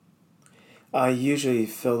I usually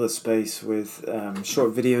fill the space with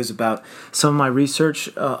short videos about some of my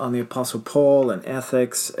research on the Apostle Paul and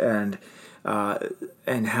ethics and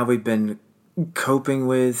how we've been coping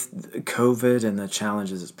with COVID and the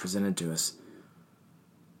challenges it's presented to us.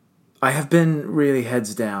 I have been really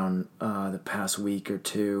heads down the past week or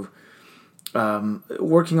two,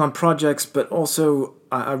 working on projects, but also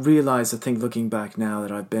I realize, I think looking back now,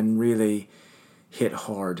 that I've been really hit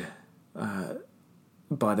hard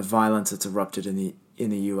by the violence that's erupted in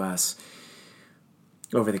the U.S.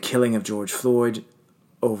 over the killing of George Floyd,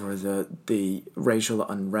 over the racial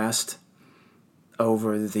unrest,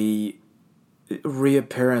 over the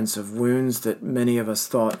reappearance of wounds that many of us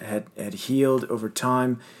thought had healed over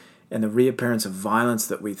time, and the reappearance of violence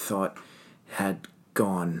that we thought had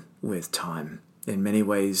gone with time. In many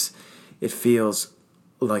ways, it feels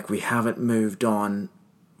like we haven't moved on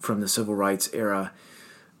from the civil rights era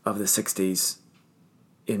of the 60s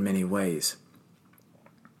in many ways.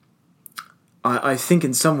 I think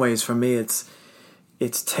in some ways, for me,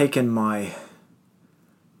 it's taken my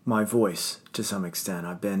voice to some extent.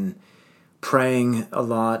 I've been praying a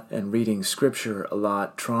lot and reading scripture a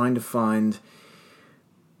lot, trying to find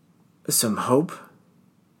some hope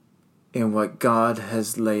in what God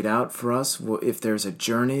has laid out for us. If there's a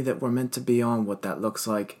journey that we're meant to be on, what that looks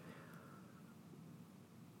like.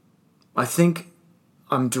 I think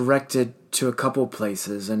I'm directed to a couple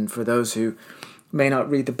places, and for those who may not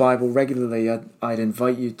read the Bible regularly, I'd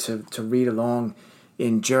invite you to read along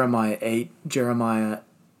in Jeremiah 8. Jeremiah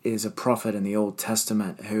is a prophet in the Old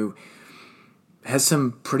Testament who has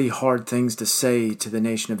some pretty hard things to say to the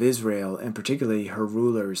nation of Israel, and particularly her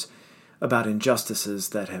rulers, about injustices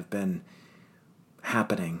that have been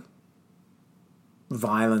happening.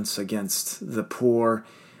 Violence against the poor,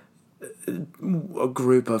 a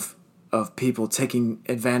group of people taking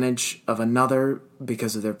advantage of another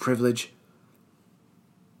because of their privilege.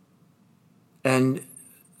 And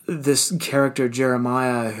this character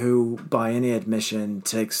Jeremiah, who by any admission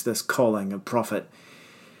takes this calling of prophet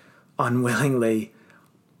unwillingly,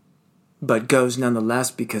 but goes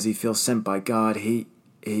nonetheless because he feels sent by God, he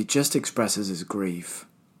just expresses his grief.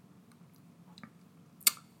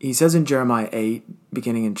 He says in Jeremiah 8,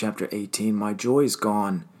 beginning in chapter 18, "My joy is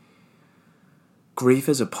gone. Grief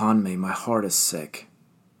is upon me, my heart is sick.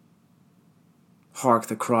 Hark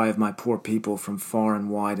the cry of my poor people from far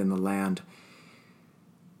and wide in the land."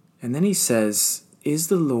 And then he says, "Is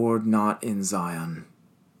the Lord not in Zion?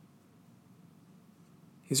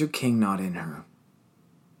 Is her king not in her?"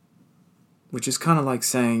 Which is kind of like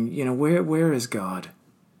saying, where is God?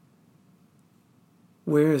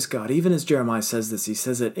 Where is God? Even as Jeremiah says this, he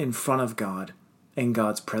says it in front of God, in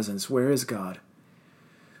God's presence. Where is God?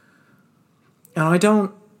 And I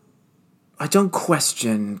don't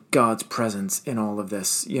question God's presence in all of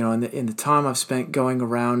this. In the time I've spent going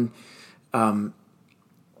around,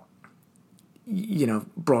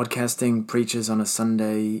 broadcasting preaches on a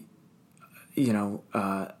Sunday,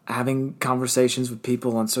 having conversations with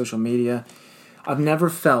people on social media, I've never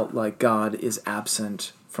felt like God is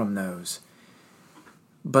absent from those.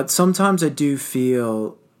 But sometimes I do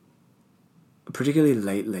feel, particularly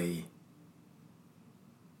lately,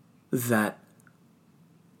 that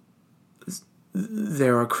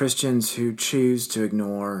there are Christians who choose to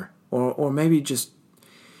ignore or maybe just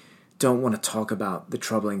don't want to talk about the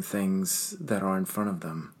troubling things that are in front of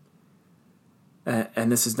them.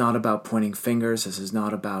 And this is not about pointing fingers. This is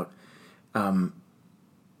not about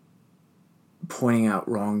pointing out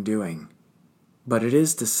wrongdoing. But it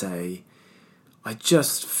is to say, I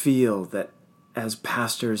just feel that as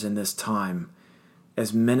pastors in this time,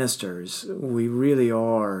 as ministers, we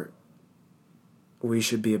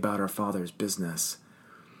should be about our Father's business.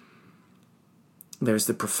 There's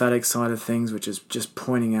the prophetic side of things, which is just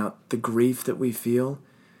pointing out the grief that we feel.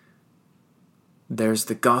 There's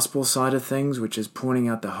the gospel side of things, which is pointing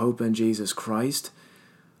out the hope in Jesus Christ,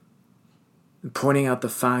 pointing out the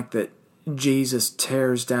fact that Jesus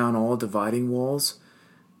tears down all dividing walls,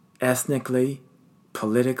 ethnically,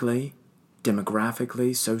 politically,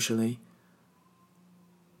 demographically, socially,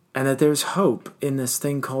 and that there's hope in this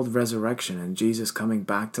thing called resurrection and Jesus coming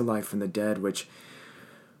back to life from the dead, which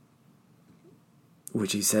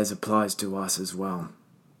he says applies to us as well,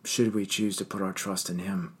 should we choose to put our trust in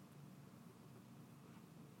him.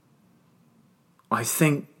 I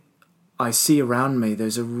think I see around me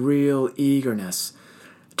there's a real eagerness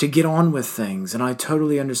to get on with things, and I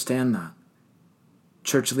totally understand that.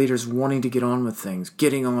 Church leaders wanting to get on with things,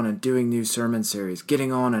 getting on and doing new sermon series,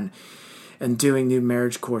 getting on and doing new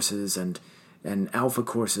marriage courses and alpha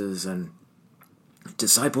courses and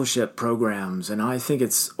discipleship programs, and I think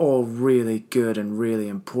it's all really good and really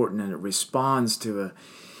important, and it responds to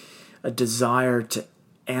a desire to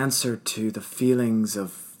answer to the feelings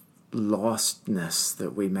of lostness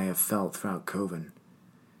that we may have felt throughout COVID.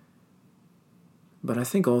 But I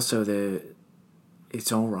think also that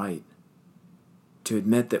it's all right to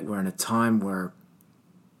admit that we're in a time where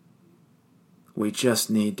we just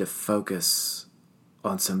need to focus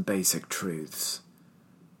on some basic truths,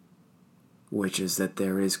 which is that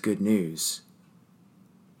there is good news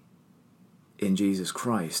in Jesus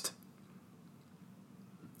Christ.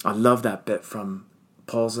 I love that bit from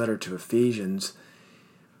Paul's letter to Ephesians.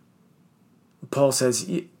 Paul says,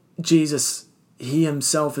 Jesus, he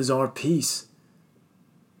himself is our peace.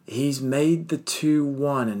 He's made the two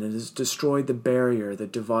one, and it has destroyed the barrier, the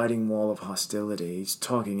dividing wall of hostility. He's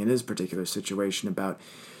talking in his particular situation about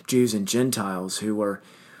Jews and Gentiles who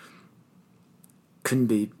couldn't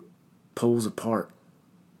be poles apart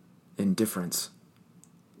in difference,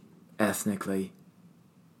 ethnically.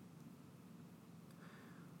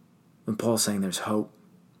 And Paul's saying there's hope,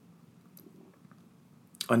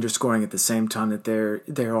 underscoring at the same time that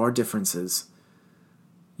there are differences.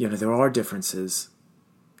 There are differences.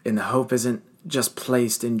 And the hope isn't just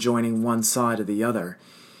placed in joining one side or the other.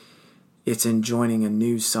 It's in joining a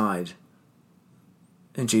new side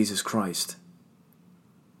in Jesus Christ.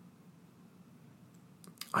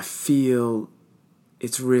 I feel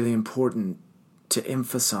it's really important to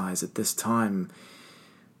emphasize at this time,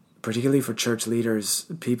 particularly for church leaders,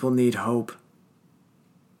 people need hope.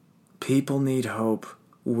 People need hope.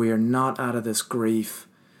 We're not out of this grief.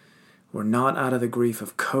 We're not out of the grief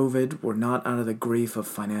of COVID. We're not out of the grief of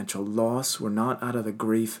financial loss. We're not out of the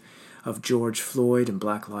grief of George Floyd and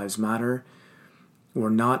Black Lives Matter. We're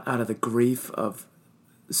not out of the grief of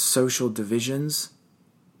social divisions.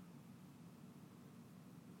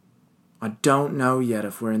 I don't know yet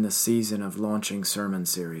if we're in the season of launching sermon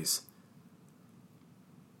series,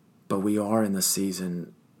 but we are in the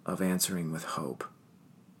season of answering with hope.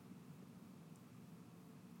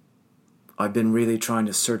 I've been really trying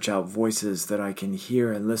to search out voices that I can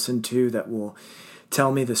hear and listen to that will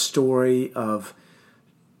tell me the story of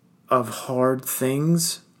hard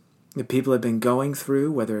things that people have been going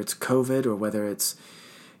through, whether it's COVID or whether it's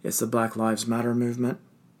the Black Lives Matter movement.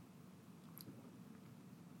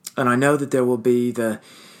 And I know that there will be the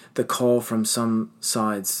call from some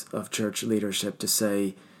sides of church leadership to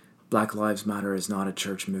say Black Lives Matter is not a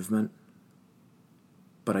church movement.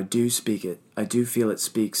 But I do feel it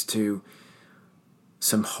speaks to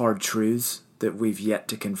some hard truths that we've yet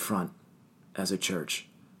to confront as a church.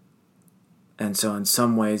 And so in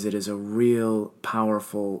some ways it is a real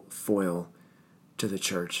powerful foil to the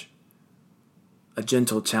church. A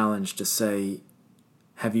gentle challenge to say,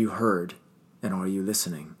 have you heard and are you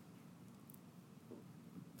listening?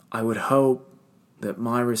 I would hope that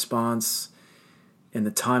my response in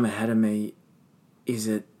the time ahead of me is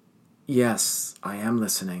that, yes, I am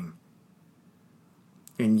listening.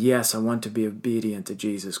 And yes, I want to be obedient to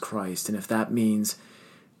Jesus Christ. And if that means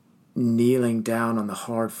kneeling down on the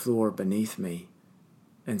hard floor beneath me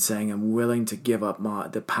and saying I'm willing to give up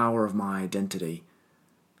the power of my identity,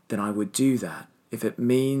 then I would do that. If it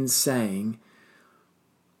means saying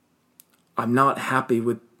I'm not happy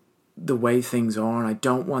with the way things are and I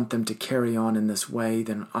don't want them to carry on in this way,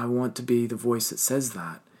 then I want to be the voice that says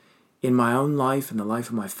that in my own life and the life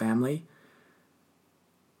of my family.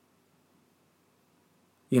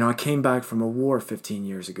 I came back from a war 15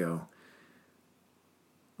 years ago,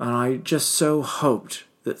 and I just so hoped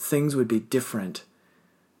that things would be different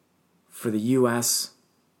for the U.S.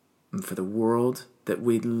 and for the world, that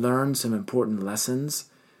we'd learn some important lessons.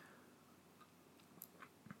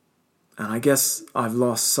 And I guess I've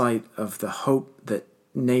lost sight of the hope that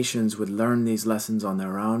nations would learn these lessons on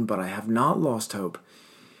their own, but I have not lost hope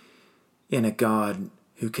in a God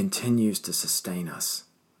who continues to sustain us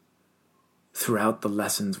throughout the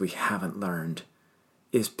lessons we haven't learned,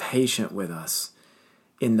 is patient with us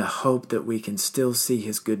in the hope that we can still see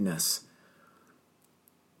his goodness,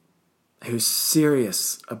 who's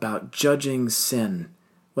serious about judging sin,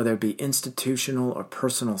 whether it be institutional or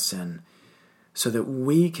personal sin, so that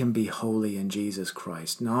we can be holy in Jesus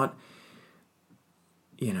Christ, not,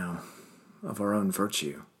 of our own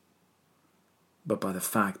virtue, but by the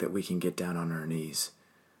fact that we can get down on our knees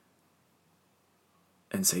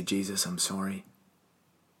and say, Jesus, I'm sorry.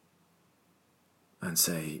 And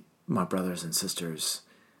say, my brothers and sisters,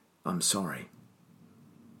 I'm sorry.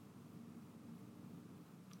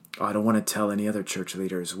 I don't want to tell any other church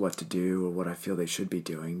leaders what to do or what I feel they should be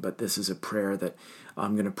doing, but this is a prayer that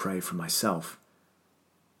I'm going to pray for myself.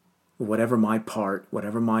 Whatever my part,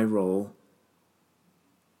 whatever my role,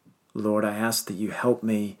 Lord, I ask that you help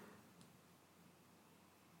me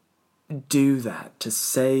do that, to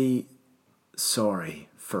say sorry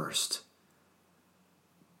first,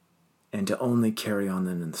 and to only carry on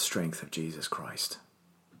then in the strength of Jesus Christ.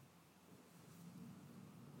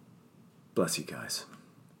 Bless you guys.